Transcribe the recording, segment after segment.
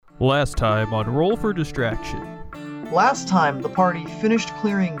Last time on Roll for Distraction. Last time, the party finished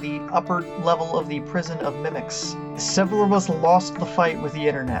clearing the upper level of the prison of mimics. Several of us lost the fight with the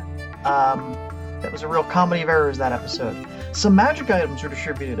internet. That was a real comedy of errors, that episode. Some magic items were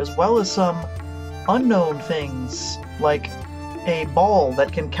distributed, as well as some unknown things, like a ball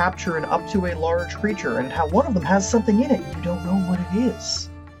that can capture an up to a large creature, and how one of them has something in it. You don't know what it is.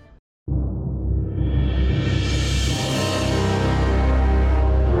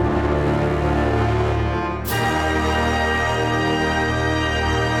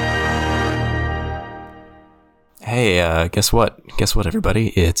 Hey, guess what? Guess what, everybody?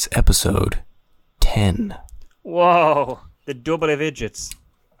 It's episode 10. Whoa, the double digits.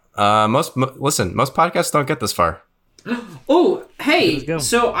 Most podcasts don't get this far. Oh, hey, Let's go.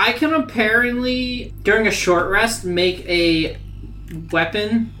 so I can apparently, during a short rest, make a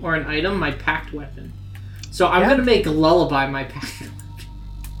weapon or an item my packed weapon. So I'm going to make Lullaby my packed weapon.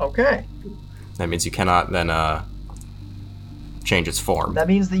 Okay. That means you cannot then, change its form. That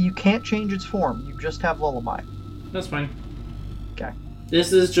means that you can't change its form. You just have Lullaby. That's fine. Okay.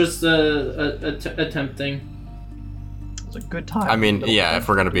 This is just a temp thing. It's a good time. I mean, yeah, if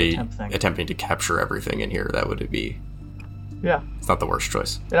we're going to be attempt thing. attempting to capture everything in here, that would be... Yeah. It's not the worst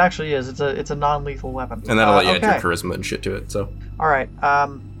choice. It actually is. It's a non-lethal weapon. And that'll let you add your okay. charisma and shit to it, so... Alright,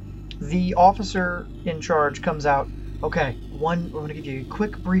 the officer in charge comes out. Okay, we're going to give you a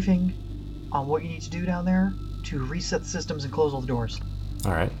quick briefing on what you need to do down there to reset the systems and close all the doors.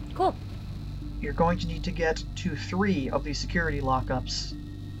 Alright. Cool. You're going to need to get to 3 of the security lockups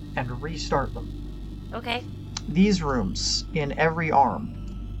and restart them. Okay. These rooms in every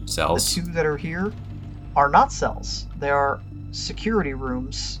arm, Cells. the 2 that are here, are not cells. They are security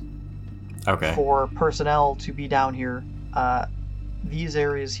rooms Okay. for personnel to be down here. These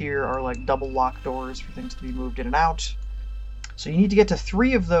areas here are like double lock doors for things to be moved in and out. So you need to get to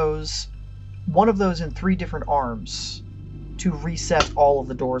 3 of those, one of those in 3 different arms, to reset all of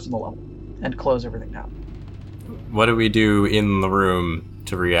the doors in the level and close everything down. What do we do in the room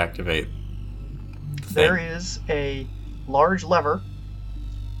to reactivate the thing? There is a large lever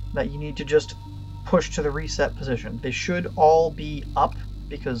that you need to just push to the reset position. They should all be up,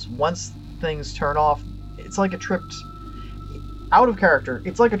 because once things turn off, it's like a tripped... Out of character,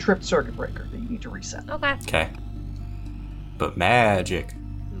 it's like a tripped circuit breaker that you need to reset. Okay. Okay. But magic.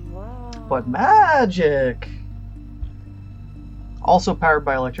 Whoa. But magic! Also powered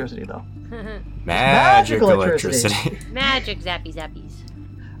by electricity, though. Magic electricity. electricity. Magic zappy zappies.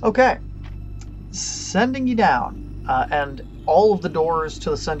 Okay. Sending you down, and all of the doors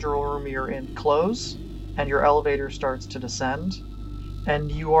to the central room you're in close, and your elevator starts to descend,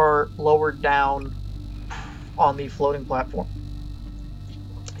 and you are lowered down on the floating platform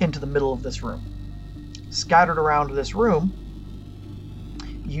into the middle of this room. Scattered around this room,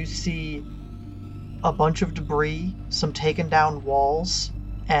 you see a bunch of debris, some taken down walls,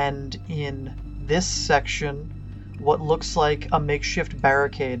 and in this section, what looks like a makeshift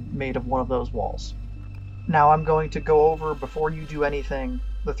barricade made of one of those walls. Now I'm going to go over, before you do anything,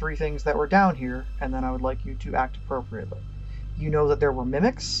 the 3 things that were down here, and then I would like you to act appropriately. You know that there were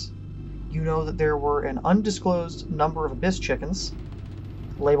mimics. You know that there were an undisclosed number of abyss chickens,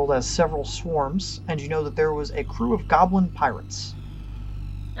 labeled as several swarms, and you know that there was a crew of goblin pirates.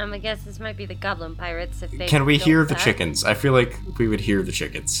 I guess this might be the goblin pirates if they Can we built hear the that. chickens? I feel like we would hear the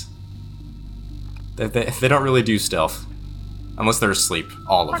chickens. They don't really do stealth. Unless they're asleep,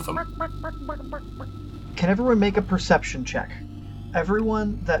 all of them. Can everyone make a perception check?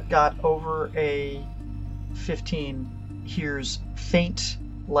 Everyone that got over a 15 hears faint,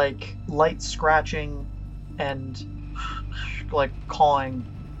 like, light scratching and, like, cawing.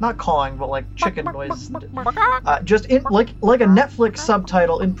 Not cawing, but like chicken noises. Just in, like a Netflix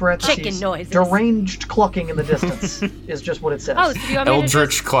subtitle in parentheses. Chicken noises. Deranged clucking in the distance is just what it says. Oh, so do you want me to just...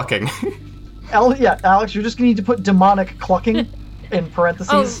 Eldritch clucking. Yeah, Alex, you're just gonna need to put demonic clucking in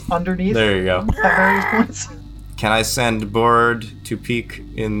parentheses underneath There you go. at various points. Can I send Board to peek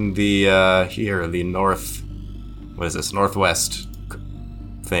in the, the north... What is this? Northwest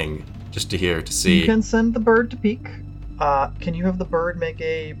thing. Just to see. You can send the bird to peek. Can you have the bird make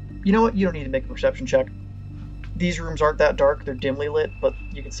a... You know what? You don't need to make a perception check. These rooms aren't that dark. They're dimly lit, but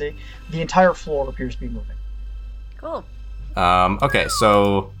you can see. The entire floor appears to be moving. Cool. Okay,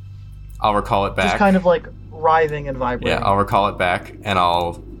 so I'll recall it back. Just kind of like writhing and vibrating. Yeah, I'll recall it back, and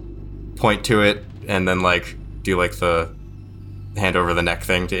I'll point to it, and then, like, do, like, the hand over the neck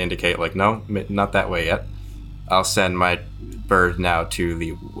thing to indicate, like, no, not that way yet. I'll send my bird now to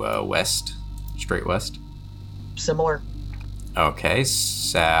the west, straight west. Similar. Okay,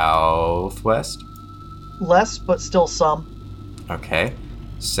 southwest. Less, but still some. Okay,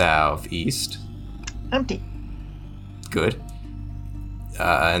 southeast. Empty. Good.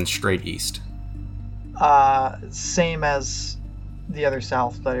 And straight east. Same as the other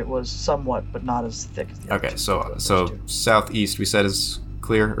south, but it was somewhat, but not as thick as the other Okay, two. so southeast we said is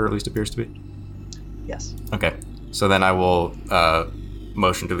clear, or at least appears to be? Yes. Okay, so then I will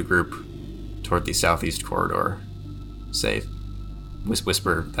motion to the group toward the southeast corridor. Say,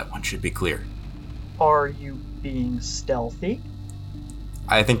 whisper that one should be clear. Are you being stealthy?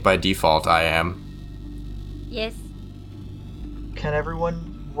 I think by default I am. Yes. Can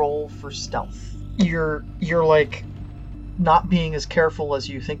everyone roll for stealth? You're like not being as careful as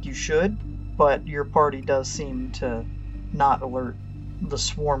you think you should, but your party does seem to not alert the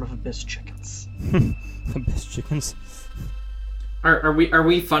swarm of abyss chickens. Abyss chickens. Are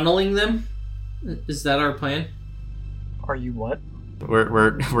we funneling them? Is that our plan? Are you what?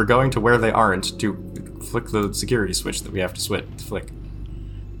 We're going to where they aren't to flick the security switch that we have to flick.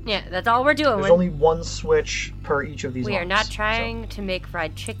 Yeah, that's all we're doing. There's only one switch per each of these We are arms, not so- trying to make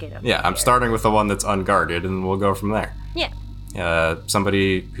fried chicken up Yeah, I'm here. starting with the one that's unguarded, and we'll go from there. Yeah.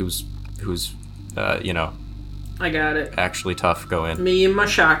 Somebody who's you know, I got it. actually tough, go in. Me and my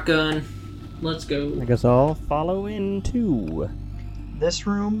shotgun. Let's I go. guess I'll follow in too. This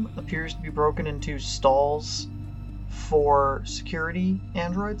room appears to be broken into stalls for security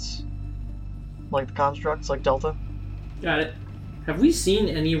androids, like the constructs, like Delta. Got it. Have we seen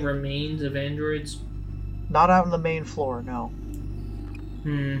any remains of androids? Not out on the main floor, no.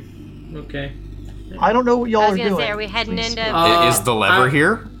 Okay. I don't know what y'all I are was gonna doing. say, are we heading Please. into... Is the lever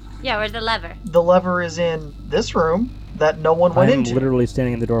here? Yeah, where's the lever? The lever is in this room that no one went I'm into. literally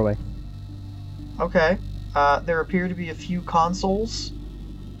standing in the doorway. Okay. There appear to be a few consoles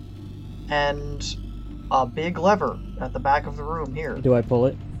and a big lever at the back of the room here. Do I pull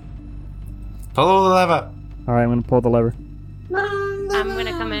it? Pull the lever. Alright, I'm gonna pull the lever. I'm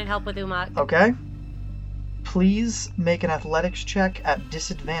gonna come in and help with Umag. Okay. Please make an athletics check at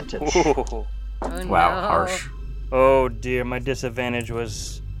disadvantage. Ooh. Oh, Wow, no. harsh. Oh dear, my disadvantage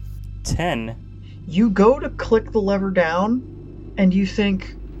was 10. You go to click the lever down, and you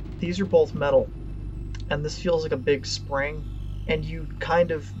think, these are both metal, and this feels like a big spring, and you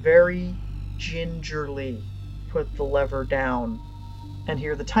kind of very gingerly put the lever down, and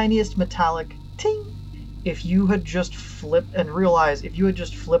hear the tiniest metallic ting. If you had just flipped, and realize if you had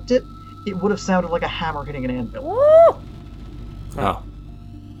just flipped it, it would have sounded like a hammer hitting an anvil. Woo! Oh.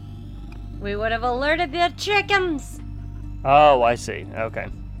 We would have alerted the chickens. Oh, I see. Okay.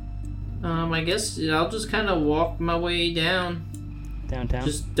 I guess I'll just kind of walk my way down, Downtown.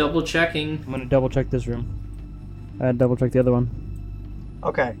 just double checking. I'm gonna double check this room. Double check the other one.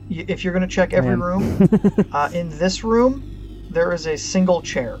 Okay, if you're going to check every am. room, in this room, there is a single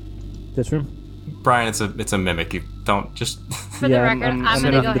chair. This room? Brian, it's a mimic. You don't just. For the Yeah, record, I'm I'm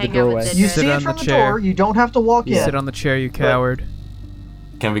heading gonna go to the hang out doorway. with You Citrus. see it on from the the chair. door, you don't have to walk in. Sit on the chair, you coward.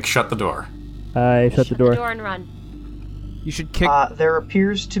 Can we shut the door? I shut the door. and run. You should kick. There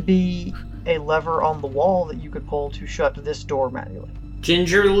appears to be a lever on the wall that you could pull to shut this door manually.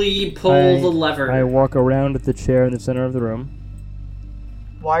 Gingerly pull the lever. I walk around at the chair in the center of the room.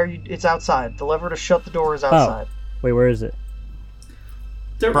 Why are you? It's outside. The lever to shut the door is outside. Wait, where is it?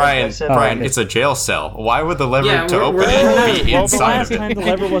 There- Brian, I said- Brian, okay. it's a jail cell. Why would the lever Yeah, to we're- open we're- it well, be Well, the inside last of time it? the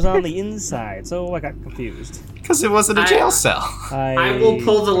lever was on the inside, so I got confused. Because it wasn't a jail cell. I will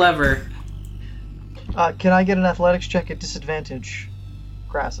pull the lever. Can I get an athletics check at disadvantage,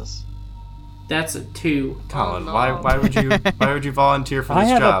 Crassus? That's a 2. Colin, no. why would you volunteer for I this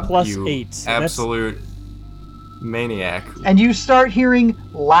have a job? plus you 8. That's- absolute maniac. And you start hearing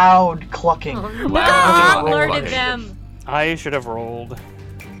loud clucking. Oh, no! Loud Alerted clucking. them. I should have rolled.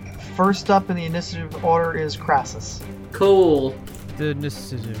 First up in the initiative order is Crassus. Cool. The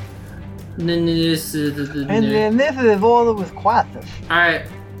initiative. And the initiative order was Crassus. Alright.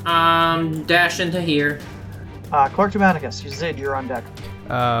 Dash into here. Clark Germanicus, Zid, you're on deck.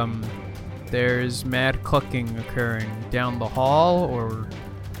 There's mad clucking occurring down the hall or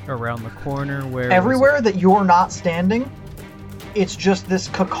around the corner. Where was Everywhere that you're not standing, it's just this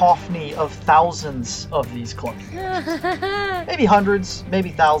cacophony of thousands of these clucking. Maybe hundreds, maybe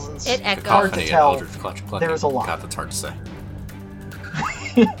thousands. It echoes. Hard to Cacophony of tell. eldritch clucking. There's a lot. God, that's hard to say.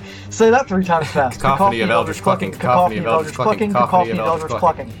 Say that 3 times fast. Cacophony of eldritch clucking, cacophony of eldritch clucking, cacophony of eldritch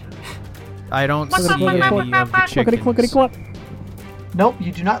clucking. I don't see any of the Clickety clickety chickens. cluck. Nope,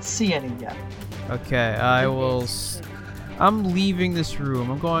 you do not see any yet. Okay, I will. I'm leaving this room.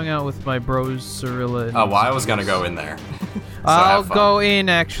 I'm going out with my bros, Cirilla. And Oh, well, I was gonna go in there. So I'll have fun. go in,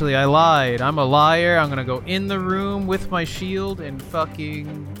 actually. I lied. I'm a liar. I'm gonna go in the room with my shield and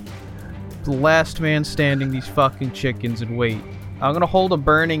fucking the last man standing these fucking chickens and wait. I'm gonna hold a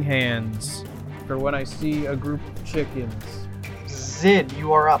burning hands for when I see a group of chickens. Zid,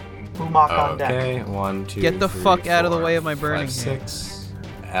 you are up. Umok on deck. Okay, 1, 2, Get the 3, fuck out of the 4, way of my burning 5, hands. 6,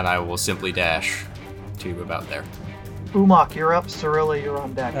 and I will simply dash to about there. Umok, you're up. Cyrilla, you're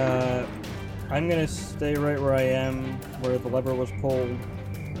on deck. I'm gonna stay right where I am, where the lever was pulled,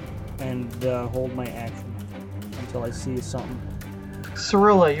 and hold my action until I see something.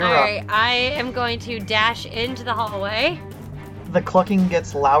 Cyrilla, you're up. Alright, I am going to dash into the hallway. The clucking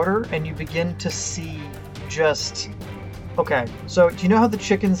gets louder, and you begin to see just... Okay, so do you know how the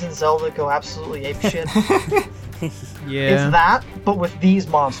chickens in Zelda go absolutely apeshit? Yeah. It's that, but with these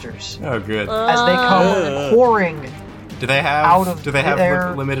monsters. Oh, good. As they come pouring Do they have? out of do they have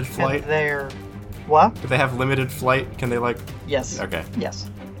there limited flight? and there. What? Do they have limited flight? Can they like? Yes. Okay. Yes.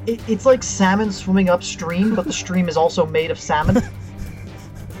 It's like salmon swimming upstream, but the stream is also made of salmon.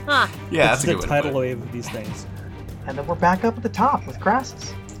 Huh. Yeah, It's that's a the good way to tidal put it. wave of these things. And then we're back up at the top with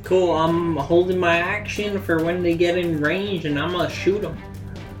grasses. Cool, I'm holding my action for when they get in range, and I'm gonna shoot them.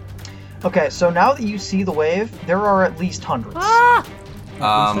 Okay, so now that you see the wave, there are at least hundreds. Ah!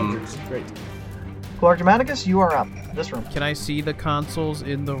 Great. Clark Dramaticus, you are up. This room. Can I see the consoles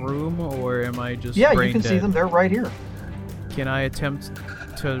in the room, or am I just Yeah, brain you can see dead? them. They're right here. Can I attempt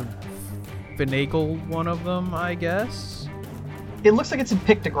to finagle one of them, I guess? It looks like it's in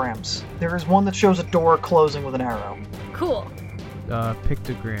pictograms. There is one that shows a door closing with an arrow. Cool.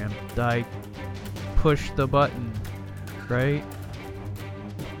 Pictogram. I push the button, right?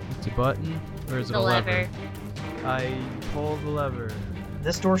 It's a button? Or is it The a lever. I pull the lever.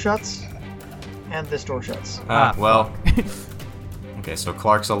 This door shuts, and this door shuts. Well. Okay, so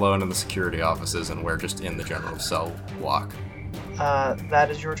Clark's alone in the security offices, and we're just in the general cell block. That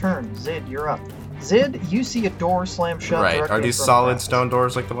is your turn. Zid, you're up. Zid, you see a door slam shut. Right. directly Are in these front of solid grasses. stone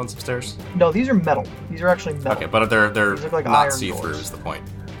doors like the ones upstairs? No, these are metal. These are actually metal. Okay, but they're These look like not iron see-through doors. is the point.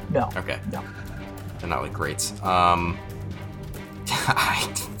 No. Okay. No. They're not like grates.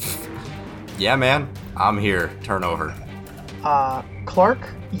 Yeah, man. I'm here. Turn over. Clark,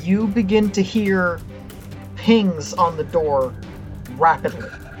 you begin to hear pings on the door rapidly.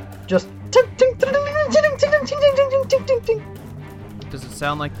 Just ting ting ting ting ting ting ting ting ting ting ting ting. Does it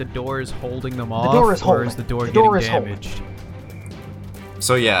sound like the door is holding them off? door is Or holding. is the door The door getting is holding. damaged?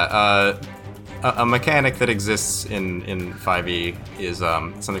 So yeah, a mechanic that exists in 5e is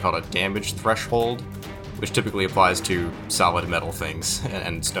something called a damage threshold, which typically applies to solid metal things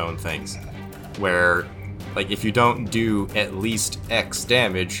and stone things, where like if you don't do at least X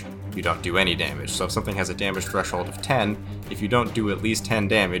damage, you don't do any damage. So if something has a damage threshold of 10, if you don't do at least 10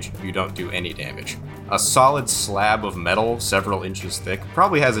 damage, you don't do any damage. A solid slab of metal, several inches thick,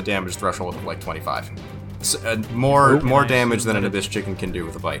 probably has a damage threshold of like 25. More Nice. damage than an abyss chicken can do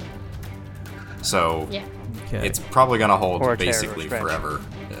with a bite. So Yeah. Okay. it's probably gonna hold Or a tear or basically scratch. forever.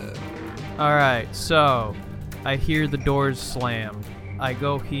 Alright, so I hear the doors slam. I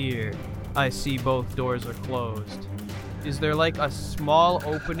go here. I see both doors are closed. Is there like a small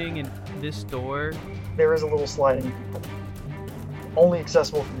opening in this door? There is a little sliding people. Only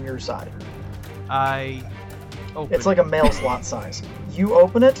accessible from your side. I open It's like a mail slot size. You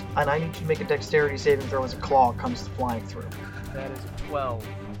open it, and I need you to make a dexterity saving throw as a claw comes flying through. That is a 12.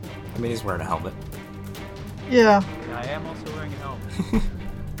 I mean, he's wearing a helmet. Yeah, I am also wearing a helmet.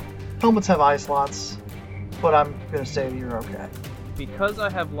 helmets have eye slots, but I'm gonna say that you're okay. Because I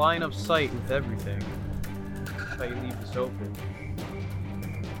have line of sight with everything, if I leave this open,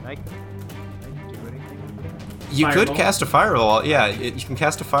 can I do anything with that? You could Fireball? cast a fireball. Yeah, you can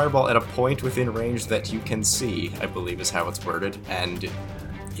cast a fireball at a point within range that you can see, I believe is how it's worded. And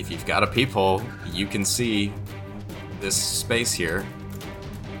if you've got a peephole, you can see this space here.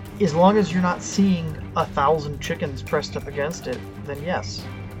 As long as you're not seeing 1,000 chickens pressed up against it, then yes.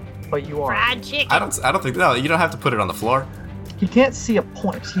 But you are. Fried chicken. I don't think, no, you don't have to put it on the floor. He can't see a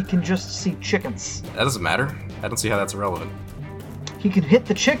point. He can just see chickens. That doesn't matter. I don't see how that's irrelevant. He can hit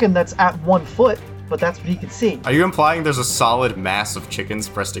the chicken that's at 1 foot, but that's what he can see. Are you implying there's a solid mass of chickens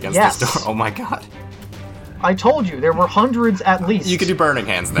pressed against Yes. this door? Oh my god. I told you, there were hundreds at least. You could do burning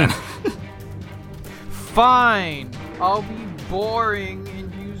hands then. Fine! I'll be boring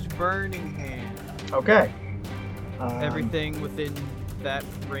and use burning hand. Okay. Everything within that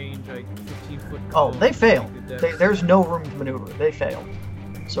range, like 15-foot Oh, cone. they fail. Good dex. There's no room to maneuver. They fail.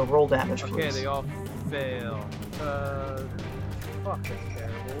 So roll damage, please. Okay, they all fail. Fuck, that's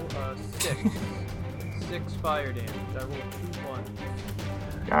terrible. 6. 6 fire damage. I rolled 2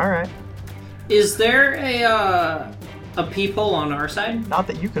 1s. Alright. Is there a peephole on our side? Not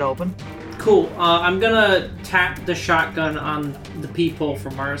that you can open. Cool. I'm gonna tap the shotgun on the peephole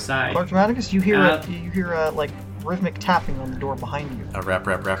from our side. Clark Dramaticus, you hear Uh, like rhythmic tapping on the door behind you.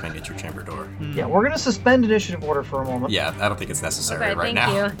 Rapping at your chamber door. Yeah, we're going to suspend initiative order for a moment. Yeah, I don't think it's necessary Okay, right thank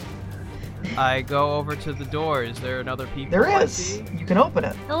now. you. I go over to the door. Is there another people? There I is. see? You can open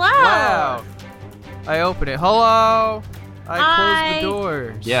it. Hello. Wow. I open it. Hello. I close Hi. the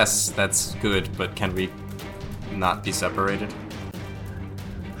doors. Yes, that's good, but can we not be separated?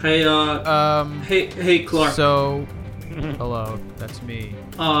 Hey, hey, Clark. So, hello. That's me.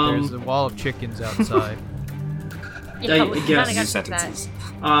 There's a wall of chickens outside. Yeah, we I kinda guess. got New to sentences.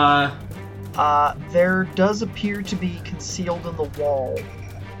 There does appear to be concealed in the wall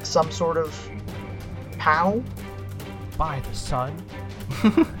some sort of panel. By the sun.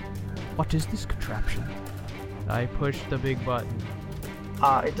 What is this contraption? I push the big button.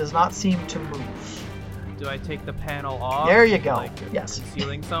 It does not seem to move. Do I take the panel off? There you go. Like Yes.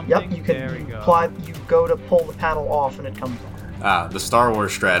 concealing something? Yep, you can There we go. you go to pull the panel off and it comes off. The Star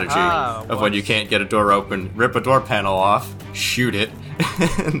Wars strategy of when you can't get a door open, rip a door panel off, shoot it.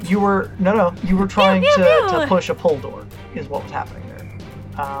 You were trying Pew, pew, to pew. push a pull door is what was happening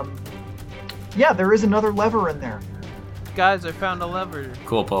there. Yeah, there is another lever in there. Guys, I found a lever.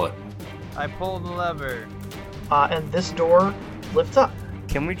 Cool, pull it. I pulled the lever. And this door lifts up.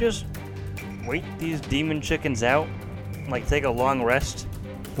 Can we just wait these demon chickens out? Like, take a long rest?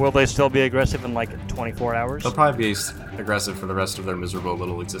 Will they still be aggressive in, like, 24 hours? They'll probably be aggressive for the rest of their miserable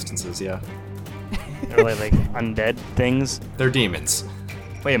little existences, yeah. Are they, like, undead things? They're demons.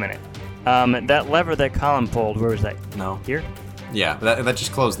 Wait a minute. That lever that Colin pulled, where was that? No. Here? Yeah, that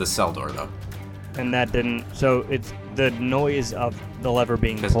just closed the cell door, though. And that didn't... So, it's the noise of the lever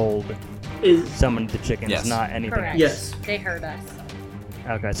being Yes. pulled Is summoned the chickens, Yes. not anything Correct. Yes. They heard us.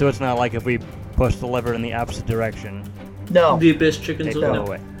 Okay, so it's not like if we push the lever in the opposite direction, No. the abyss chickens they will go know.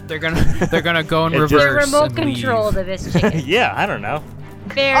 away. They're gonna go in It just- reverse. The remote and control leave. of this chicken. Yeah, I don't know.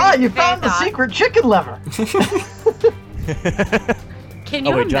 Very, You very found the thought. secret chicken lever. Can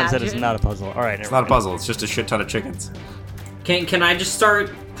you Oh wait, John imagine? said it's not a puzzle. All right, It's not a puzzle, it's just a shit ton of chickens. Can I just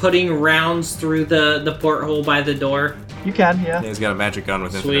start putting rounds through the porthole by the door? You can, yeah. Yeah, he's got a magic gun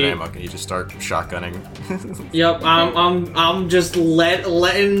with Sweet. infinite ammo. Can you just start shotgunning? Yep, I'm just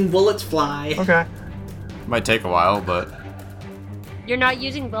letting bullets fly. Okay. Might take a while, but You're not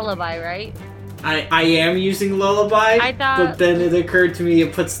using lullaby, right? I am using lullaby, I thought- but then it occurred to me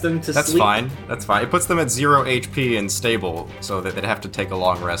it puts them to that's sleep. fine. That's fine. It puts them at 0 HP and stable, so that they'd have to take a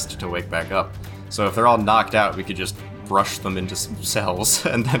long rest to wake back up. So if they're all knocked out, we could just brush them into some cells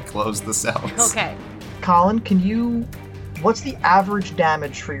and then close the cells. Okay. Colin, what's the average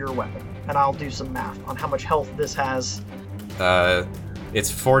damage for your weapon? And I'll do some math on how much health this has.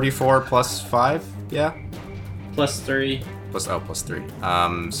 It's 44 plus 5, yeah? +3. Plus 3.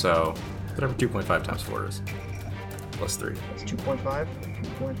 So whatever 2.5 times 4 is. Plus 3. That's 2.5.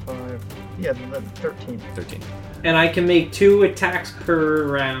 2.5. Yeah, that's 13. 13. And I can make 2 attacks per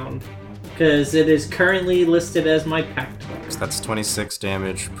round, because it is currently listed as my pact weapon. So that's 26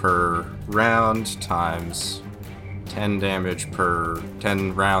 damage per round times 10 damage per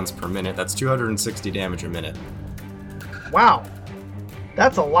 10 rounds per minute. That's 260 damage a minute. Wow.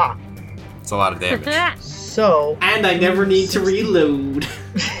 That's a lot. It's a lot of damage. So, And I never need to reload.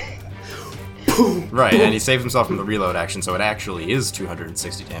 Right, and he saves himself from the reload action, so it actually is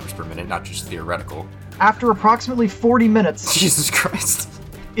 260 damage per minute, not just theoretical. after approximately 40 minutes, Jesus Christ.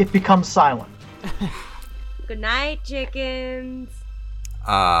 it becomes silent. Good night, chickens.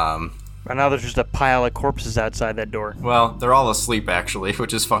 Um, Right now there's just a pile of corpses outside that door. well, they're all asleep actually,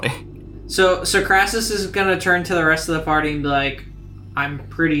 which is funny. So Crassus is gonna turn to the rest of the party and be like, I'm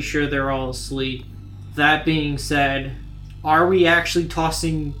pretty sure they're all asleep. That being said, are we actually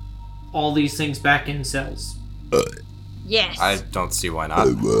tossing all these things back in cells? Yes. I don't see why not.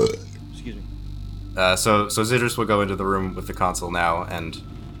 Excuse me. So Zidrus will go into the room with the console now,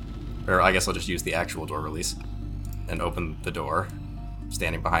 or I guess I'll just use the actual door release and open the door,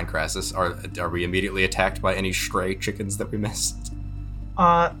 standing behind Crassus. Are we immediately attacked by any stray chickens that we missed?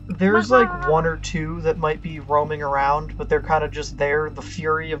 There's like one or two that might be roaming around, but they're kind of just there. The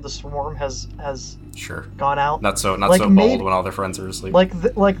fury of the swarm has Sure. gone out. Not so Like, bold maybe- when all their friends are asleep.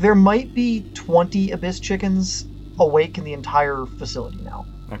 Like there might be 20 abyss chickens awake in the entire facility now,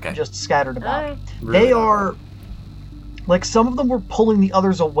 Okay. just scattered about. Alright. Really They not are, like, some of them were pulling the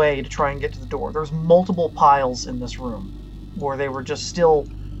others away to try and get to the door. There's multiple piles in this room where they were just still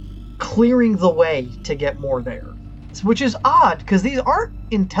clearing the way to get more there. Which is odd, because these aren't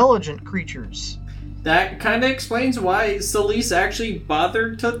intelligent creatures. That kind of explains why Solis actually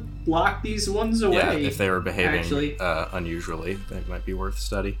bothered to lock these ones away. Yeah, if they were behaving actually. unusually, that might be worth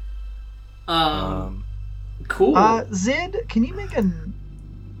study. Cool. Zid, can you make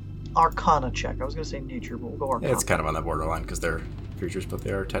Arcana check. I was going to say nature, but we'll go Arcana. It's kind of on the borderline because they're creatures, but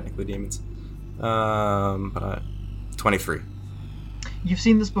they are technically demons. 23. You've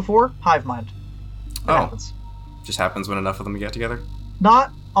seen this before? Hive mind. It happens. Just happens when enough of them get together?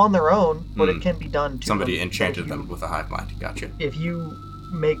 Not on their own, but it can be done to Somebody them. enchanted them with a hive mind. Gotcha. If you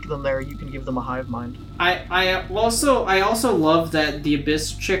make them there, you can give them a hive mind. I also love that the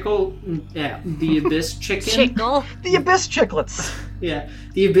abyss the abyss chicken. Chickle. The abyss chicklets. Yeah,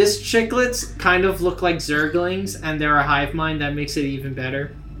 the abyss chicklets kind of look like zerglings, and they're a hive mind. That makes it even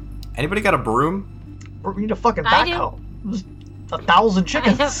better. Anybody got a broom? We need a fucking I do. backhoe. There's 1,000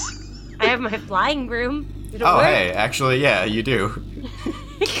 chickens. I have my flying broom. It'll Oh, work. hey, actually, yeah, you do.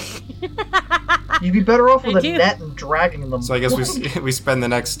 You'd be better off with I a do. net and dragging them. So I guess we spend the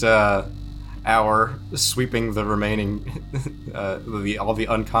next hour sweeping the remaining, all the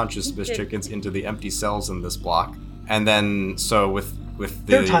unconscious abyss chickens into the empty cells in this block. And then, so with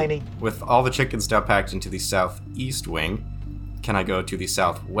They're tiny. With all the chickens now packed into the southeast wing, can I go to the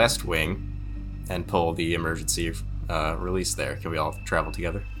southwest wing and pull the emergency release there? Can we all travel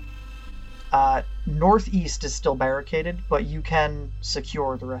together? Northeast is still barricaded, but you can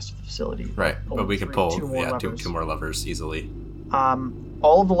secure the rest of the facility. Right, but we can pull two more levers. two more levers easily.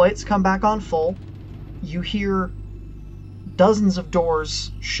 All of the lights come back on full. You hear dozens of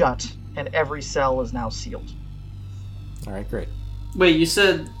doors shut, and every cell is now sealed. All right, great. Wait, you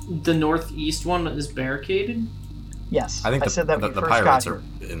said the northeast one is barricaded? Yes, I think said that when the you first pirates got are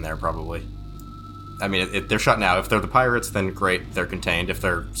here. in there probably. I mean, they're shut now. If they're the pirates, then great, they're contained. If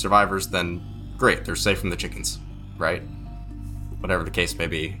they're survivors, then great, they're safe from the chickens, right? Whatever the case may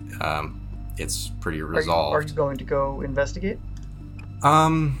be, it's pretty resolved. Are you going to go investigate?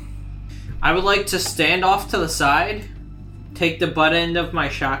 I would like to stand off to the side, take the butt end of my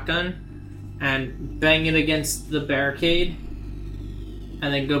shotgun, and bang it against the barricade,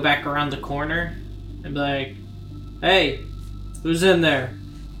 and then go back around the corner and be like, "Hey, who's in there?"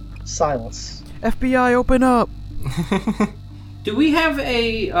 Silence. FBI, open up! Do we have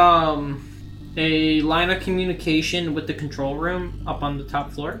a line of communication with the control room up on the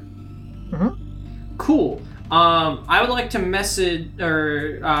top floor? Mm-hmm. Cool. I would like to message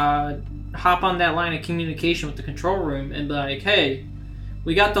or hop on that line of communication with the control room and be like, "Hey,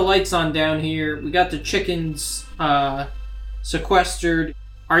 we got the lights on down here. We got the chickens sequestered.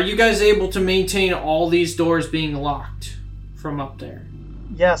 Are you guys able to maintain all these doors being locked from up there?"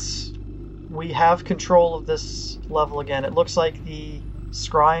 Yes, we have control of this level again. It looks like the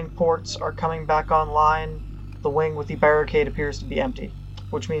scrying ports are coming back online. The wing with the barricade appears to be empty,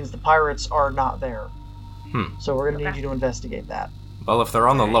 which means the pirates are not there. So we're going to need you to investigate that. Well, if they're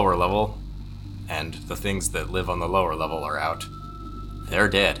on the lower level, and the things that live on the lower level are out, they're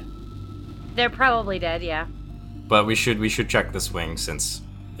dead. They're probably dead, yeah. But we should check this wing, since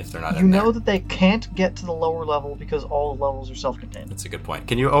if they're not You in there. know that they can't get to the lower level because all the levels are self-contained. That's a good point.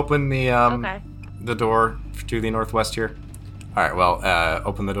 Can you open the Okay. the door to the northwest here? All right. Well,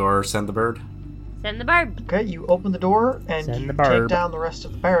 open the door. Send the bird. Send the barb. Okay, you open the door and Send you the take barb. down the rest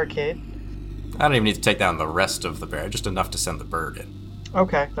of the barricade. I don't even need to take down the rest of the barricade, just enough to send the bird in.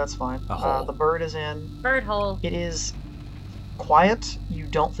 Okay, that's fine. A hole. The bird is in. Bird hole. It is quiet. You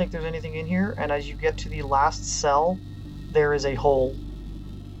don't think there's anything in here, and as you get to the last cell, there is a hole,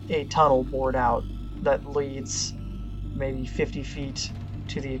 a tunnel bored out that leads maybe 50 feet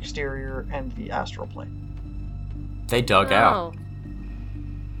to the exterior and the astral plane. They dug out. Oh.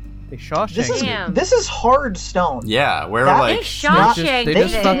 They Shawshank. Damn. This is hard stone. Yeah, we're That- They like Shawshank they They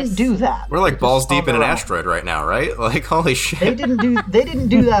just didn't do that. we're like This balls is on deep in an their own. asteroid right now, right? Like holy shit. They didn't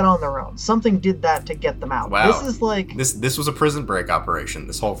do that on their own. Something did that to get them out. Wow. This is like This was a prison break operation.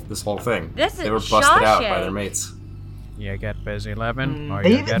 This whole thing. This is They were busted out by Shawshank. their mates. You get busy, Levin, or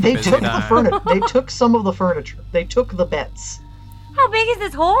they you get they busy took the dying. furniture. They took some of the furniture. They took the beds. How big is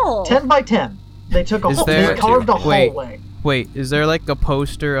this hole? 10 by 10. They took a Is hole. there- They carved a Wait. hallway. Wait, is there like a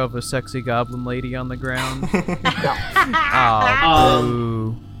poster of a sexy goblin lady on the ground? No. Oh,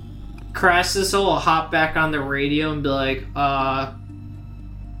 boo. Crassus will hop back on the radio and be like, I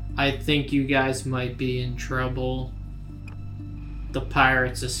think you guys might be in trouble. The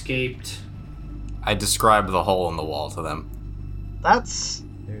pirates escaped. I described the hole in the wall to them. That's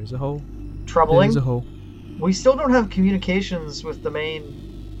There's a hole. troubling. There's a hole. We still don't have communications with the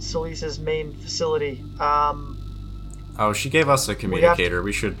main Salisa's main facility. Oh, she gave us a communicator.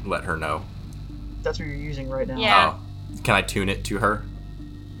 We should let her know. That's what you're using right now. Yeah. Oh, can I tune it to her?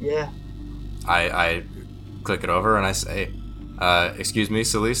 Yeah. I click it over and I say, excuse me,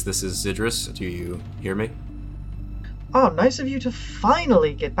 Celise, this is Zidrus. Do you hear me? Oh, nice of you to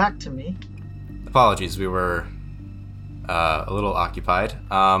finally get back to me. Apologies, we were a little occupied.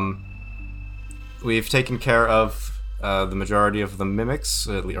 We've taken care of the majority of the mimics,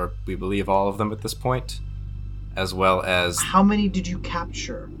 or we believe all of them at this point, as well as... How many did you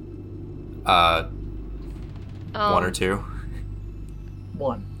capture? One or two.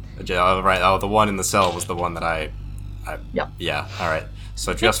 One. Right. Oh, the one in the cell was the one that I Yep. Yeah, alright.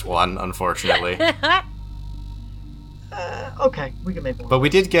 So just one, unfortunately. Okay, we can make one. But we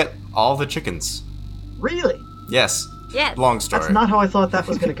did get all the chickens. Really? Yes. Yes. Long story. That's not how I thought that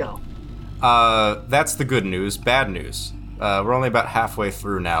was going to go. That's the good news. Bad news. We're only about halfway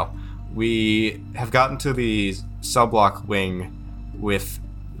through now. We have gotten to the cell block wing with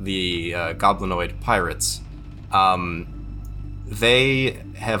the goblinoid pirates. They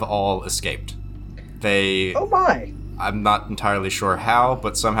have all escaped. Oh my! I'm not entirely sure how,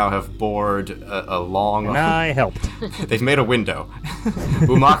 but somehow have bored a long... And I helped. They've made a window.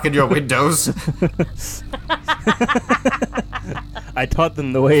 Umak in your windows. I taught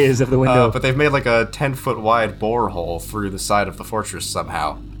them the ways of the window. But they've made like a 10-foot wide borehole through the side of the fortress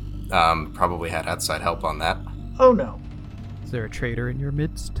somehow. Probably had outside help on that. Oh no. Is there a traitor in your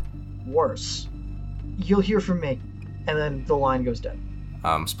midst? Worse. You'll hear from me. And then the line goes dead.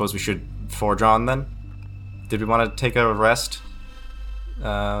 Suppose we should forge on then? Did we want to take a rest?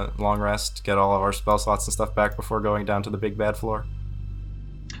 Long rest, get all of our spell slots and stuff back before going down to the big bad floor?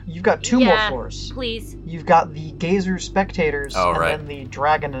 You've got two more floors. Please. You've got the Gazer Spectators and right. then the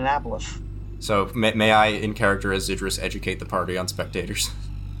Dragon and Aboleth. So may I, in character as Idris, educate the party on spectators?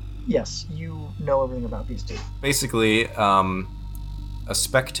 Yes, you know everything about these two. Basically, a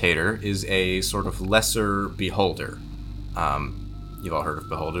spectator is a sort of lesser beholder. You've all heard of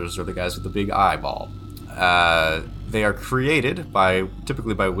beholders, or the guys with the big eyeball. They are created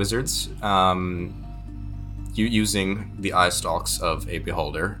typically by wizards, using the eye stalks of a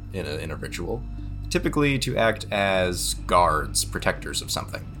beholder in a ritual, typically to act as guards, protectors of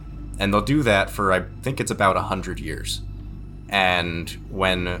something. And they'll do that for, I think it's about 100 years. And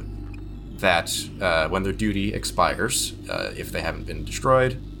when their duty expires, if they haven't been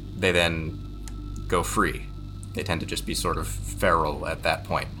destroyed, they then go free. They tend to just be sort of feral at that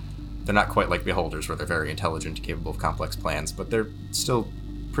point. They're not quite like beholders, where they're very intelligent, capable of complex plans, but they're still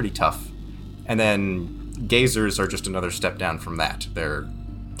pretty tough. And then gazers are just another step down from that. They're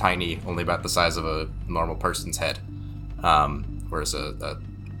tiny, only about the size of a normal person's head, whereas a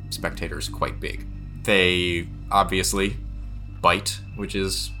spectator is quite big. They obviously bite, which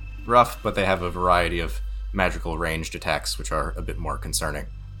is rough, but they have a variety of magical ranged attacks, which are a bit more concerning.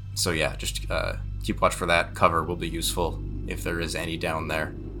 So yeah, just keep watch for that. Cover will be useful if there is any down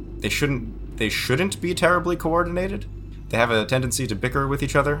there. They shouldn't be terribly coordinated. They have a tendency to bicker with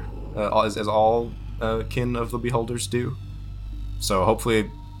each other, as all kin of the beholders do. So hopefully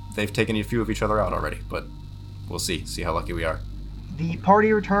they've taken a few of each other out already, but we'll see how lucky we are. The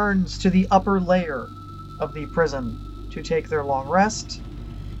party returns to the upper layer of the prison to take their long rest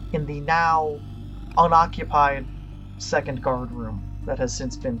in the now unoccupied second guard room that has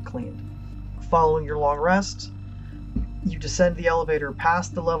since been cleaned. Following your long rest, you descend the elevator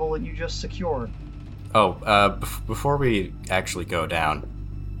past the level that you just secured. Before we actually go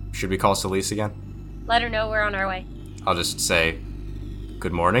down, should we call Celise again? Let her know we're on our way. I'll just say,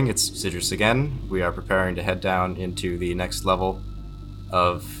 good morning, it's Sidrus again. We are preparing to head down into the next level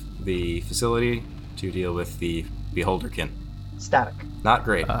of the facility to deal with the Beholderkin. Static. Not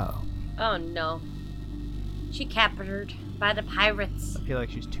great. Oh no. She captured by the pirates. I feel like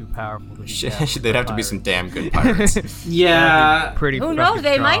she's too powerful to be They'd have to be some damn good pirates. Yeah. Pretty Who fucking knows?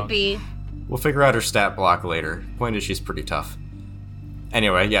 They strong. might be. We'll figure out her stat block later. Point is, she's pretty tough.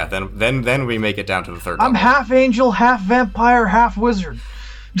 Anyway, yeah, then we make it down to the third I'm level. half angel, half vampire, half wizard.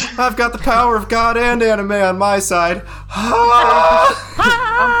 I've got the power of God and anime on my side.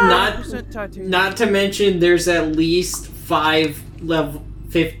 Not to mention, there's at least 5 level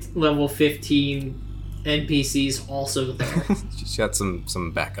 15 NPCs also there. She's got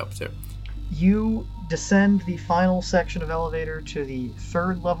some backup too. You descend the final section of elevator to the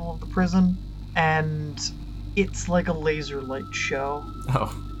third level of the prison, and it's like a laser light show.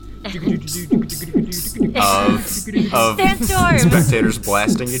 Oh. of Sandstorms. spectators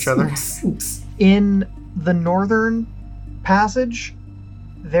blasting each other. In the northern passage,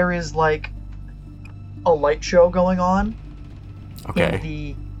 there is like a light show going on. Okay. In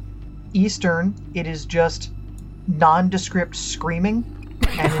the eastern, it is just nondescript screaming,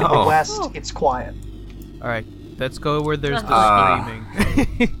 and in the west, it's quiet. Alright, let's go where there's the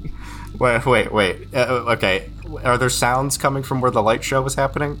screaming. Wait. Okay. Are there sounds coming from where the light show was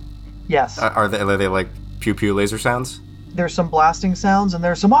happening? Yes. Are they like pew pew laser sounds? there's some blasting sounds, and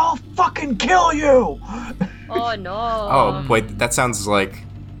there's some "I'll fucking kill you!" Oh no. Oh, wait, that sounds like...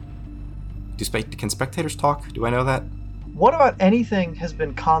 Can spectators talk? Do I know that? What about anything has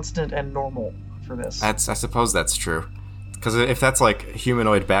been constant and normal for this? I suppose that's true. Because if that's like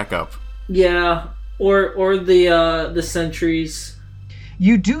humanoid backup... Yeah, or the sentries.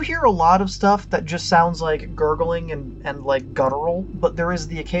 You do hear a lot of stuff that just sounds like gurgling and like guttural, but there is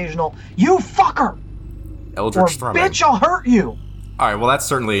the occasional, "You fucker!" Eldritch or thrumming. "Bitch, I'll hurt you!" Alright, well that's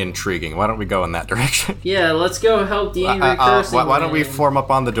certainly intriguing. Why don't we go in that direction? Yeah, let's go help the angry cursing why don't we man. form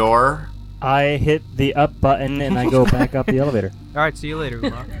up on the door? I hit the up button and I go back up the elevator. All right, see you later,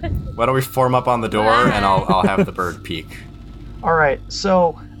 Umar. Why don't we form up on the door and I'll have the bird peek. Alright,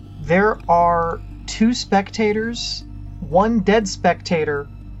 so there are 2 spectators, 1 dead spectator,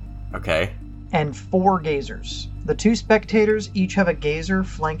 Okay. and 4 gazers. The 2 spectators each have a gazer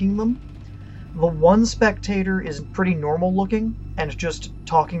flanking them. The 1 spectator is pretty normal looking and just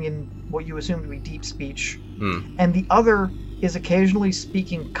talking in what you assume to be deep speech. And the other is occasionally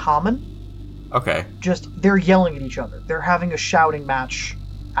speaking common. Okay. Just, they're yelling at each other. They're having a shouting match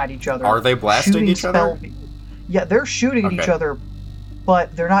at each other. Are they blasting shooting each other? Yeah, they're shooting at each Okay. other,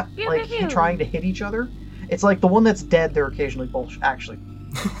 but they're not, Pew, like, pew, pew. trying to hit each other. It's like the one that's dead, they're occasionally both, actually.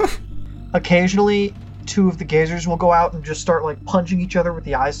 Occasionally, 2 of the gazers will go out and just start, like, punching each other with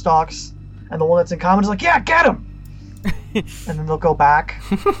the eye stalks, and the one that's in common is like, "Yeah, get him!" And then they'll go back.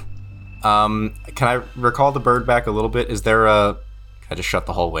 Can I recall the bird back a little bit? Is there a... Can I just shut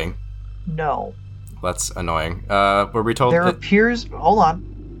the whole wing? No. That's annoying. Were we told There that... appears... Hold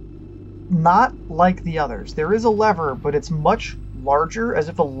on. Not like the others. There is a lever, but it's much larger, as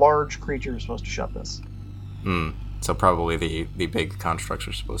if a large creature is supposed to shut this. So probably the big constructs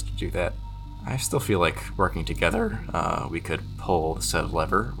are supposed to do that. I still feel like working together, we could pull the said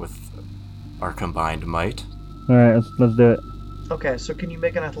lever with our combined might. Alright, let's do it. Okay, so can you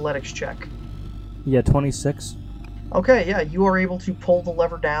make an athletics check? Yeah, 26. Okay, yeah, you are able to pull the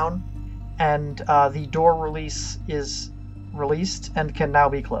lever down, and the door release is released and can now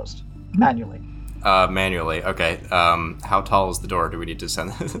be closed manually. Manually, okay. How tall is the door? Do we need to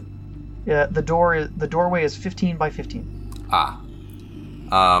send... Yeah, the doorway is 15 by 15.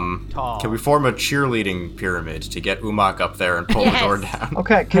 Tall. Can we form a cheerleading pyramid to get Umak up there and pull the door Yes. down?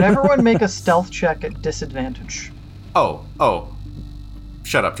 Okay, can everyone make a stealth check at disadvantage? Oh.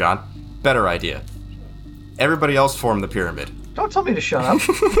 Shut up, John. Better idea. Everybody else form the pyramid. Don't tell me to shut up.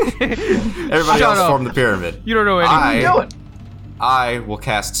 Everybody Shut else up. form the pyramid. You don't know anything. What are you doing? I will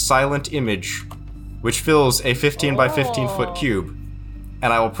cast Silent Image, which fills a 15 by 15 foot cube,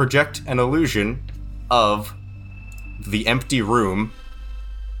 and I will project an illusion of the empty room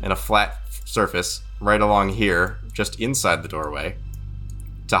and a flat surface right along here, just inside the doorway,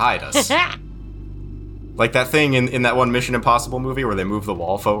 to hide us. Like that thing in that one Mission Impossible movie where they move the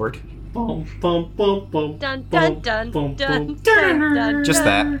wall forward. Bum, bum, bum, bum, Dun bum, dun dun bum, dun bum, dun dun. Just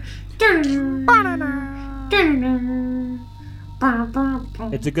that.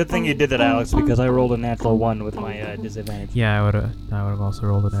 It's a good thing you did that, Alex, because I rolled a natural 1 with my disadvantage. Yeah, I would have also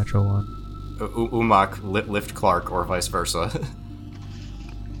rolled a natural 1. Umak lift Clark, or vice versa.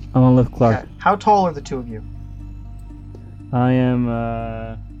 I'm gonna lift Clark. Okay. How tall are the 2 of you? I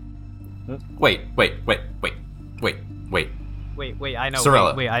am, Wait. Wait, I know.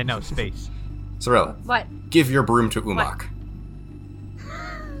 Sorella. Wait, I know. Space. Sorella, What? give your broom to Umak.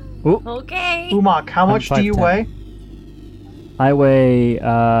 Okay. Umak, how much do you 5'10". weigh? I weigh,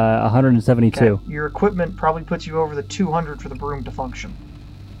 172. Okay. Your equipment probably puts you over the 200 for the broom to function.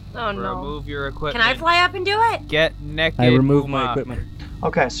 Oh no. Remove your equipment. Can I fly up and do it? Get naked. I removed my Umar. equipment.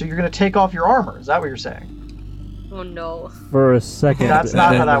 Okay, so you're going to take off your armor. Is that what you're saying? Oh no. For a second. That's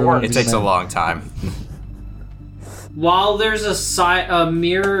not how that everyone works. It takes a long time. While there's a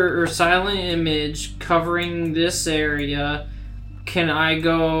mirror or silent image covering this area, can I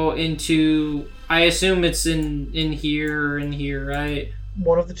go into... I assume it's in here or in here, right?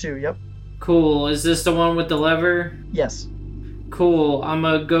 One of the 2, yep. Cool. Is this the one with the lever? Yes. Cool. I'm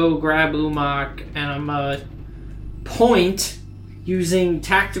gonna go grab Umak and I'm gonna point using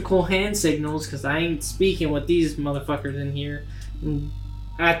tactical hand signals, because I ain't speaking with these motherfuckers in here,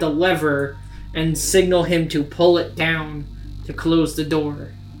 at the lever and signal him to pull it down to close the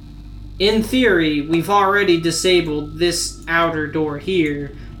door. In theory, we've already disabled this outer door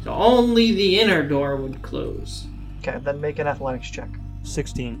here, so only the inner door would close. Okay, then make an athletics check.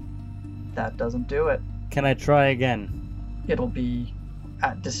 16. That doesn't do it. Can I try again? It'll be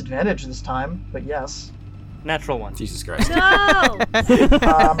at disadvantage this time, but yes. Natural 1. Jesus Christ. No.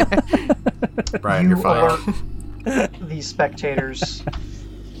 Brian, you're You fine. alert the spectators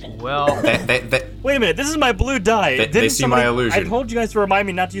well. They, Wait a minute, this is my blue die. They Didn't see my illusion. I told you guys to remind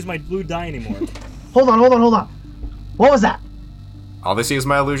me not to use my blue die anymore. Hold on. What was that? all they see is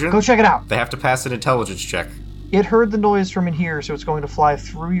my illusion. Go check it out. They have to pass an intelligence check. It heard the noise from in here, so it's going to fly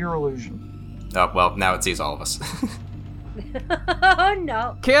through your illusion. Oh, well, now it sees all of us. Oh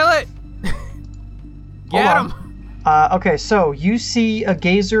no. Kill it! Get Hold him! Okay, so you see a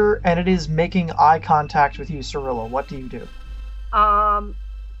gazer, and it is making eye contact with you, Cirilla. What do you do?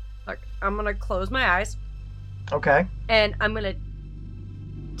 Look, I'm gonna close my eyes, Okay. and I'm gonna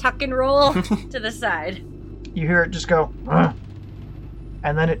tuck and roll to the side. You hear it just go, "Ugh."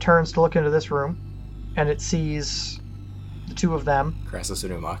 And then it turns to look into this room, and it sees the two of them. Crassus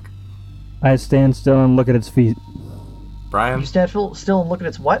and Umok. I stand still and look at its feet. Brian, You stand still and look at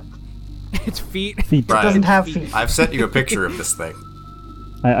its what? Its feet. Feet. It Brian, doesn't have feet. I've sent you a picture of this thing.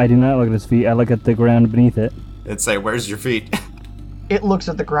 I do not look at its feet. I look at the ground beneath it. And say, where's your feet? It looks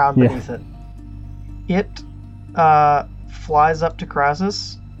at the ground Yeah. beneath it. It flies up to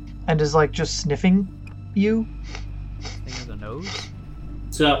Crassus and is like just sniffing you. Thing with a nose?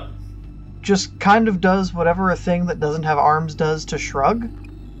 So, Just kind of does whatever a thing that doesn't have arms does to shrug,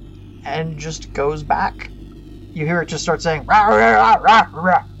 and just goes back. You hear it just start saying, rah, rah, rah, rah,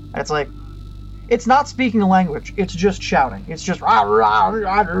 rah. It's like, it's not speaking a language, it's just shouting. It's just rah, rah,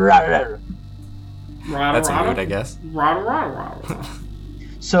 rah, rah, rah. That's a mood, I guess.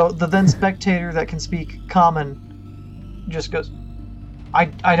 So the then spectator that can speak common just goes,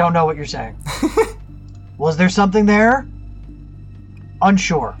 I don't know what you're saying. Was there something there?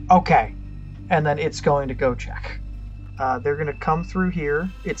 Unsure. Okay. And then it's going to go check. They're going to come through here.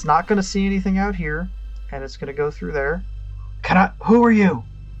 It's not going to see anything out here. And it's going to go through there. Who are you?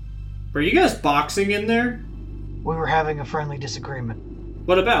 were you guys boxing in there? We were having a friendly disagreement.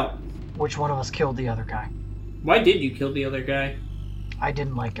 What about? Which one of us killed the other guy? Why did you kill the other guy? I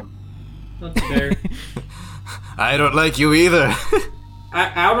didn't like him. That's fair. I don't like you either.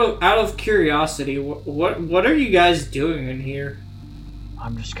 Out of curiosity, what are you guys doing in here?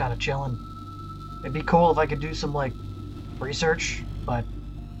 I'm just kind of chilling. It'd be cool if I could do some, like, research, but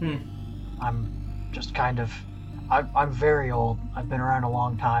I'm just kind of... I'm very old. I've been around a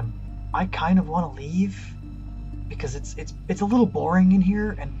long time. I kind of want to leave because it's a little boring in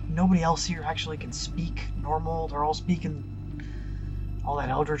here, and nobody else here actually can speak normal. They're all speaking all that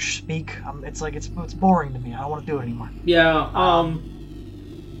Eldritch speak. It's boring to me. I don't want to do it anymore. Yeah.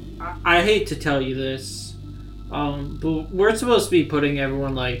 I hate to tell you this, but we're supposed to be putting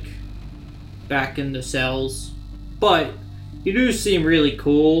everyone like back in the cells, but you do seem really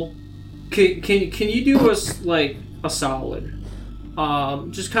cool. Can you do us like a solid?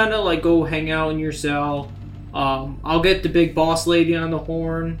 Just kind of like go hang out in your cell. I'll get the big boss lady on the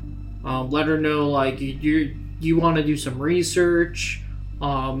horn. Let her know like you want to do some research.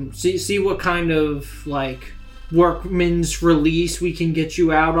 See what kind of like workman's release we can get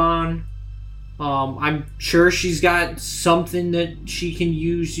you out on. I'm sure she's got something that she can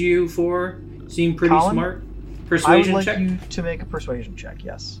use you for. Seem pretty Colin? smart. I would Persuasion like check. you to make a persuasion check,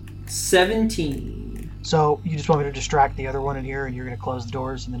 yes. 17. So you just want me to distract the other one in here, and you're gonna close the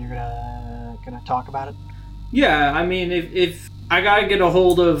doors, and then you're gonna talk about it. Yeah, I mean, if I gotta get a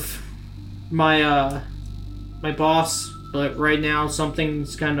hold of my my boss, but right now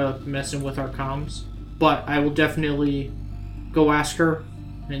something's kind of messing with our comms. But I will definitely go ask her,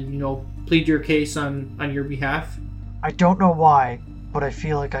 and plead your case on your behalf. I don't know why, but I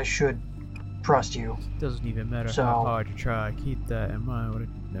feel like I should trust you. Doesn't even matter So- how hard you try. Keep that in mind.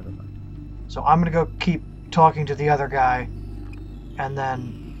 Never mind. So I'm gonna go keep talking to the other guy, and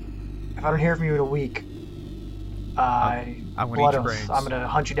then if I don't hear from you in a week, I'm gonna blood eat your oath, brains. I'm gonna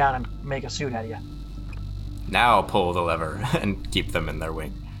hunt you down and make a suit out of you. Now pull the lever and keep them in their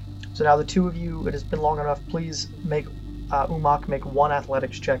wing. So now the two of you, it has been long enough. Please make Umok make one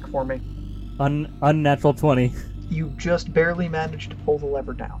athletics check for me. Unnatural 20. You just barely managed to pull the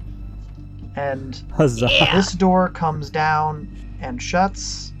lever down, and Huzzah. this door comes down and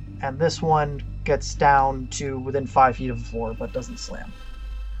shuts, and this one gets down to within 5 feet of the floor, but doesn't slam.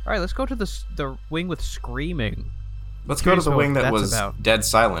 All right, let's go to the wing with screaming. Let's go to the Curious wing what that that's was about. dead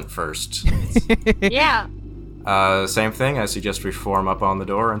silent first. Yeah. Same thing. I suggest we form up on the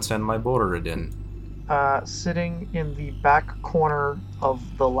door and send my Borurid in. Sitting in the back corner of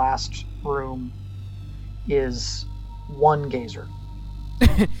the last room is one gazer.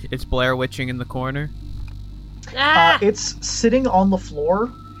 It's Blair Witching in the corner. Ah. It's sitting on the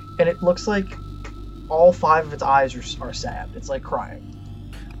floor, and it looks like all 5 of its eyes are sad. It's like crying.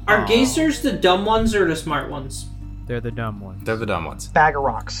 Are gazers the dumb ones or the smart ones? They're the dumb ones. They're the dumb ones. Bag of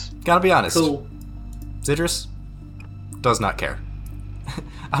rocks. Gotta be honest. Cool. Zidrus does not care.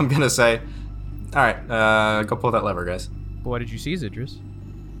 I'm gonna say, all right, go pull that lever, guys. What did you see, Zidrus?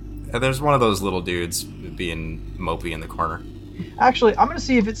 There's one of those little dudes being mopey in the corner. Actually, I'm gonna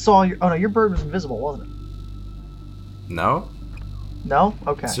see if it saw your. Oh no, your bird was invisible, wasn't it? No, No.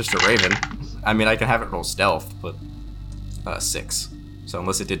 Okay. it's just a raven. I mean, I can have it roll stealth, but 6. So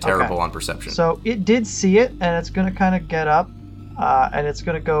unless it did terrible on perception. So it did see it, and it's gonna kind of get up, and it's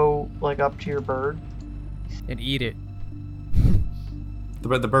gonna go like up to your bird. And eat it.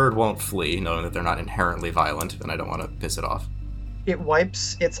 The bird won't flee, knowing that they're not inherently violent, and I don't want to piss it off. It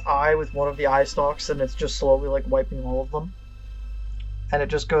wipes its eye with one of the eye stalks, and it's just slowly like wiping all of them. And it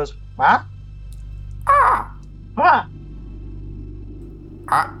just goes, ah, Ah! ah,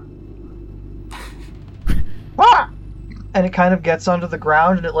 Ah! ah, and it kind of gets onto the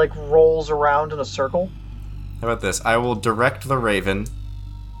ground, and it like rolls around in a circle. How about this? I will direct the raven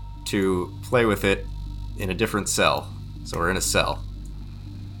to play with it in a different cell. So we're in a cell.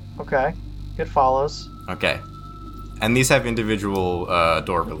 Okay, it follows. Okay. And these have individual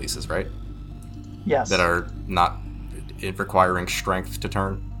door releases, right? Yes. That are not requiring strength to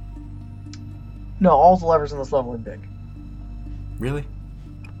turn? No, all the levers in this level are big. Really?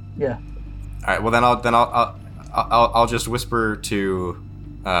 Yeah. All right. Well, then I'll just whisper to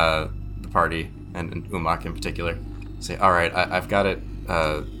the party and Umak in particular. Say, all right, I've got it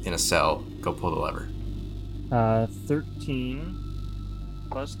in a cell. Go pull the lever. 13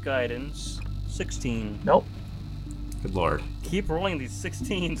 plus guidance, 16. Nope. Good lord. Keep rolling these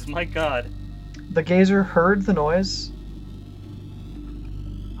 16s, my god. The gazer heard the noise.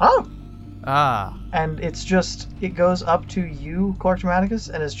 Oh! Ah. And it's just, it goes up to you, Clark Dramaticus,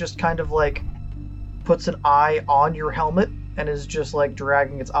 and is just kind of like, puts an eye on your helmet, and is just like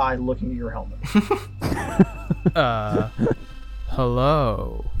dragging its eye looking at your helmet.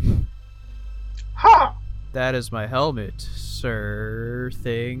 Hello. Ha! That is my helmet, sir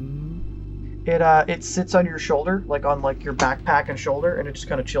thing. It sits on your shoulder, like on like your backpack and shoulder, and it just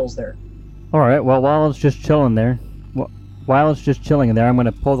kind of chills there. Alright, well, while it's just chilling there, while it's just chilling in there, I'm going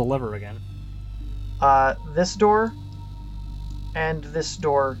to pull the lever again. This door and this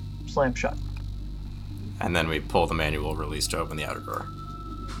door slam shut. And then we pull the manual release to open the outer door.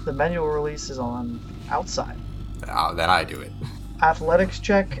 The manual release is on outside. Then I do it. Athletics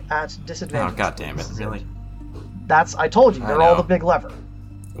check at disadvantage. Oh, god damn it, really? I told you, I they're all know. the big lever.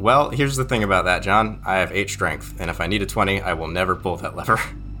 Well, here's the thing about that, John. I have 8 strength, and if I need a 20, I will never pull that lever.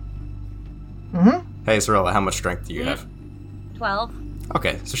 Mm-hmm. Hey, Sorella, how much strength do you have? 12.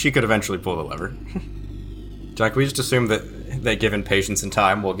 Okay, so she could eventually pull the lever. John, can we just assume that given patience and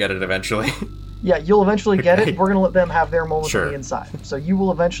time, we'll get it eventually? Yeah, you'll eventually get Okay. it. We're going to let them have their moment Sure. on the inside. So you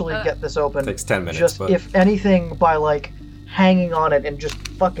will eventually get this open. Takes 10 minutes, Just, but... if anything, by, like, hanging on it and just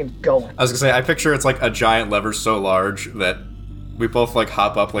fucking going. I was gonna say, I picture it's like a giant lever so large that we both, like,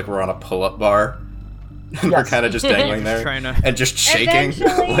 hop up like we're on a pull-up bar. And we're Yes. kind of just dangling there. Trying to- And just shaking.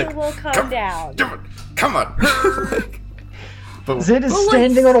 Eventually, like, it will come down. Come on! Like, but Zid is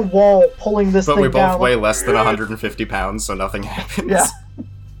standing on a wall pulling this but thing we both down. weigh less than 150 pounds, so nothing happens. Yeah.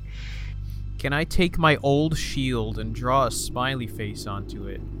 Can I take my old shield and draw a smiley face onto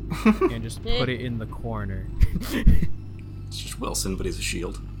it and just put it in the corner? It's just Wilson, but he's a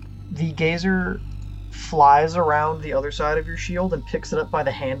shield. The gazer flies around the other side of your shield and picks it up by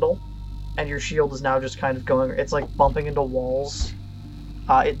the handle, and your shield is now just kind of going. It's like bumping into walls.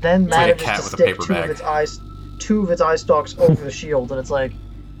 It then It's like a manages cat to with a stick paper two bag. of its eye stalks over the shield, and it's like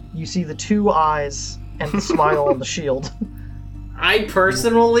you see the 2 eyes and the smile on the shield. I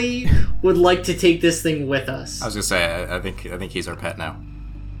personally would like to take this thing with us. I was gonna say, I think he's our pet now.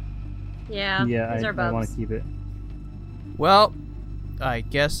 Yeah, Yeah, these are I want bubs. to keep it. Well, I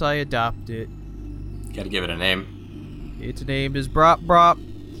guess I adopt it. Gotta give it a name. Its name is Brop Brop.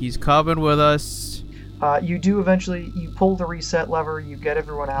 He's coming with us. You do eventually. You pull the reset lever. You get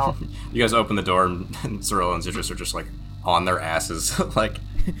everyone out. You guys open the door, and Cyril and Citrus are just like on their asses, like,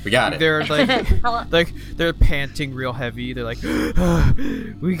 we got it. They're like, Hello. they're panting real heavy. They're like,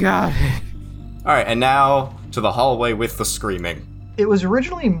 we got it. All right, and now to the hallway with the screaming. It was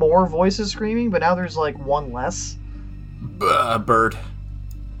originally more voices screaming, but now there's like one less. Bird.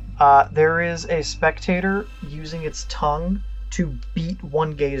 There is a spectator using its tongue to beat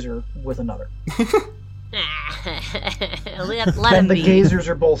one gazer with another. let him And the be. gazers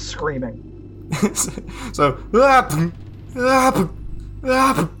are both screaming. So,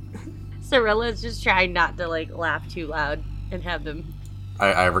 Cyrilla's just trying not to like laugh too loud and have them.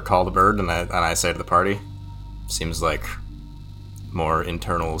 I recall the bird, and I say to the party, seems like more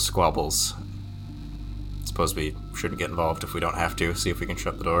internal squabbles. Suppose we shouldn't get involved if we don't have to. See if we can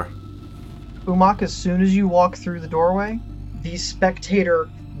shut the door. Umak, as soon as you walk through the doorway, The spectator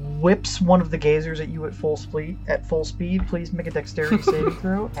whips one of the gazers at you at full speed. Please make a dexterity saving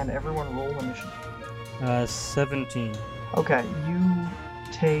throw, and everyone roll initiative. 17. Okay, you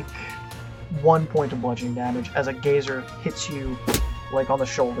take 1 point of bludgeoning damage as a gazer hits you like on the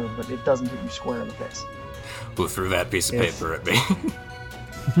shoulder, but it doesn't hit you square in the face. Who threw that piece of Yes. paper at me?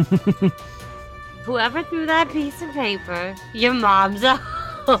 Whoever threw that piece of paper, your mom's a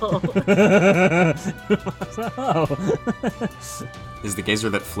hoe. Is the gazer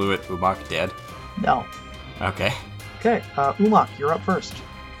that flew at Umak dead? No. Okay. Okay, Umak, you're up first.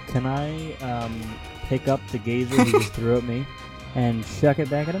 Can I pick up the gazer he just threw at me and chuck it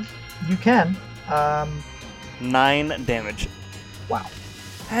back at him? You can. 9 damage. Wow.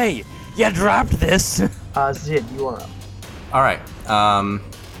 Hey, you dropped this! Zid, you are up. All right. Can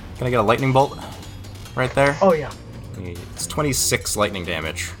I get a lightning bolt right there? Oh yeah. It's 26 lightning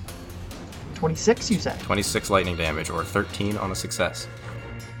damage. 26, you say? 26 lightning damage, or 13 on a success.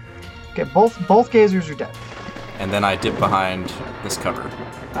 Okay, both gazers are dead. And then I dip behind this cover.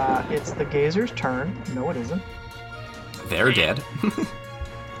 It's the gazer's turn. No, it isn't. They're dead.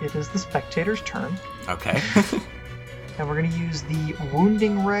 It is the spectator's turn. Okay. And we're going to use the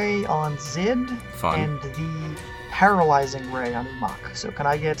wounding ray on Zid Fun. and the paralyzing ray on Umak. So can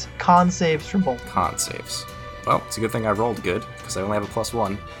I get con saves from both? Con saves. Well, it's a good thing I rolled good, because I only have a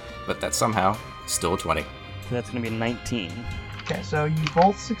 +1. But that's somehow still a 20. So that's going to be 19. Okay, so you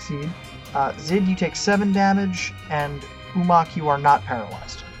both succeed. Zid, you take 7 damage, and Umak, you are not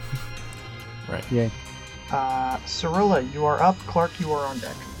paralyzed. Right. Yay. Cirilla, you are up. Clark, you are on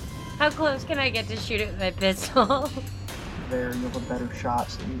deck. How close can I get to shoot it with my pistol? There, you have a better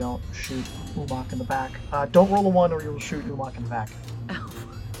shot so you don't shoot Umak in the back. Don't roll a 1 or you'll shoot Umak in the back. Oh,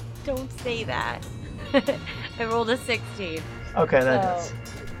 don't say that. I rolled a 16. Okay, that does.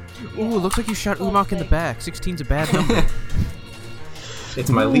 Ooh, looks like you shot Umak in the back. 16's a bad number. It's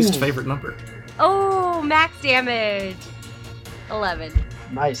my least Ooh. favorite number. Oh, max damage. 11.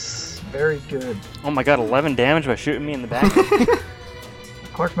 Nice. Very good. Oh my god, 11 damage by shooting me in the back?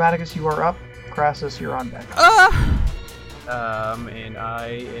 Clark Maticus, you are up. Crassus, you're on deck. And I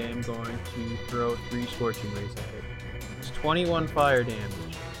am going to throw 3 scorching rays at it. It's 21 fire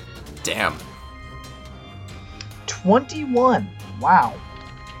damage. Damn. 21. Wow.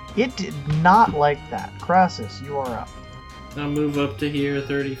 It did not like that. Crassus, you are up. I'll move up to here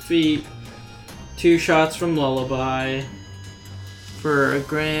 30 feet. 2 shots from Lullaby. For a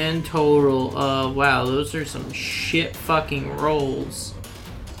grand total of, wow, those are some shit fucking rolls.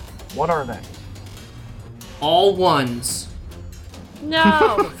 What are they? All ones.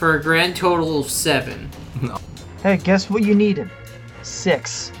 No! For a grand total of 7. Hey, guess what you needed?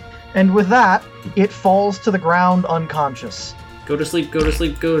 6. And with that, it falls to the ground unconscious. Go to sleep, go to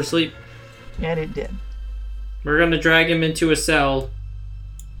sleep, go to sleep. And it did. We're gonna drag him into a cell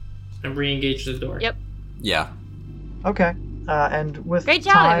and re-engage the door. Yep. Yeah. Okay. And with Great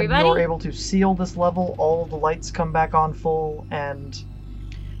job, time, everybody. you're able to seal this level. All of the lights come back on full, and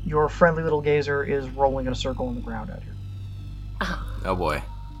your friendly little gazer is rolling in a circle on the ground out here. Oh boy.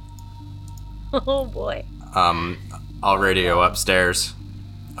 Oh boy. I'll radio upstairs.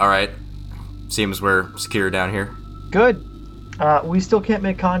 Alright. Seems we're secure down here. Good. We still can't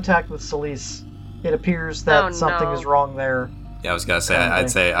make contact with Celise. It appears that Oh, something no. is wrong there. Yeah, I was gonna say, Okay. I'd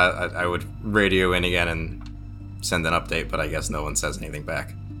say I would radio in again and send an update, but I guess no one says anything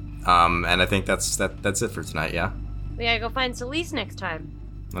back. And I think that's it for tonight, yeah? We gotta go find Celise next time.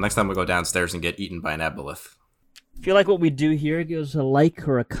 The next time we go downstairs and get eaten by an aboleth. If you like what we do here, give us a like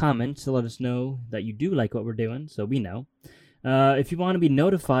or a comment to let us know that you do like what we're doing, so we know. If you want to be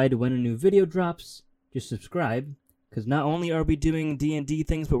notified when a new video drops, just subscribe, because not only are we doing D&D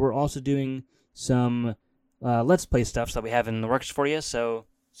things, but we're also doing some Let's Play stuff that we have in the works for you, so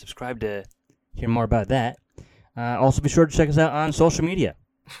subscribe to hear more about that. Also, be sure to check us out on social media.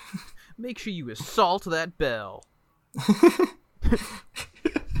 Make sure you assault that bell.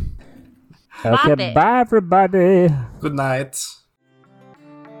 Okay, it. bye everybody. Good night.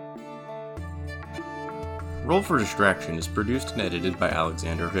 Roll for Distraction is produced and edited by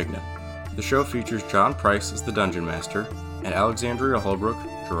Alexander Vigna. The show features John Price as the Dungeon Master, and Alexandria Holbrook,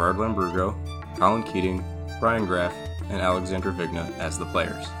 Gerard Lambrugo, Colin Keating, Brian Graff, and Alexander Vigna as the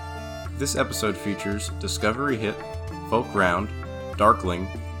players. This episode features Discovery Hit, Folk Round, Darkling,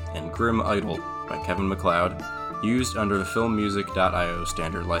 and Grim Idol by Kevin MacLeod, used under the filmmusic.io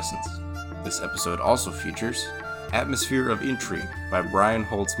standard license. This episode also features Atmosphere of Intrigue by Brian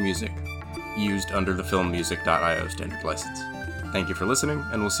Holtz Music, used under the filmmusic.io standard license. Thank you for listening,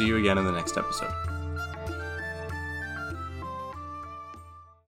 and we'll see you again in the next episode.